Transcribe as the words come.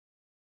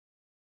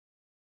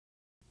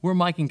We're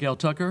Mike and Gail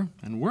Tucker,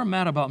 and we're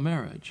mad about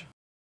marriage.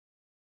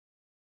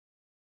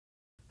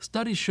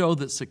 Studies show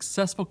that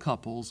successful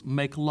couples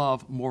make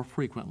love more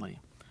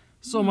frequently.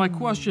 So my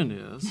question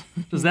is,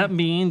 does that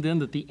mean then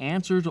that the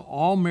answer to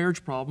all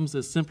marriage problems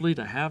is simply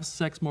to have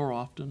sex more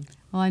often?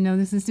 Well, I know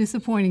this is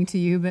disappointing to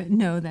you, but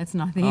no, that's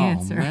not the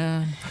answer.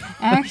 Man.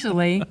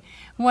 Actually,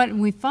 what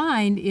we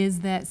find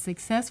is that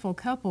successful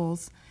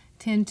couples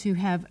tend to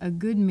have a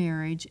good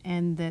marriage,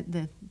 and that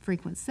the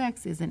frequent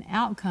sex is an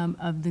outcome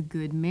of the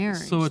good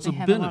marriage. So it's they a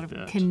have benefit. A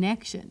lot of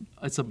connection.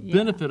 It's a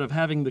benefit of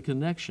having the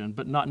connection,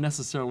 but not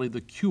necessarily the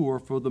cure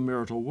for the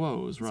marital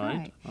woes, That's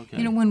right? Okay.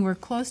 You know, when we're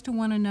close to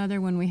one another,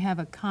 when we have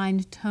a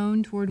kind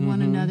tone toward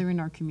one another in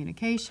our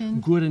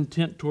communication. Good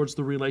intent towards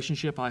the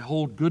relationship. I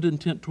hold good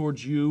intent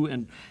towards you,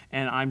 and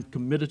I'm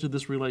committed to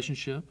this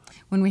relationship.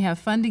 When we have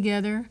fun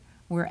together,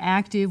 we're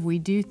active, we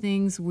do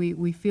things,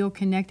 we feel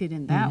connected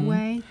in that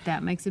way,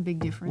 that makes a big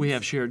difference. We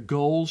have shared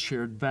goals,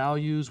 shared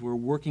values, we're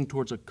working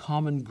towards a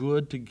common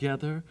good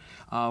together.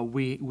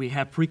 We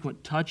have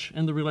frequent touch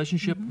in the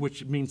relationship,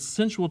 which means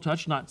sensual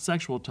touch, not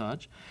sexual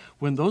touch.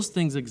 When those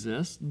things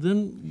exist,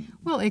 then...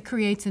 Well, it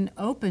creates an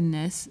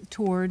openness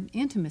toward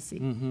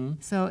intimacy.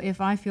 So if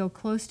I feel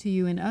close to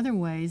you in other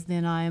ways,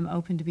 then I am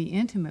open to be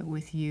intimate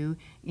with you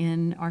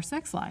in our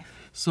sex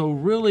life. So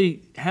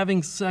really,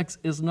 having sex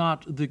is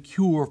not the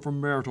cure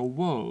for marital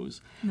woes,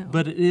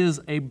 but it is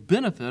a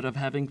benefit of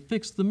having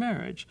fixed the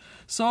marriage.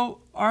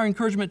 So our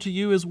encouragement to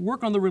you is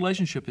work on the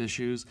relationship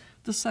issues.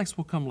 The sex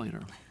will come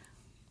later.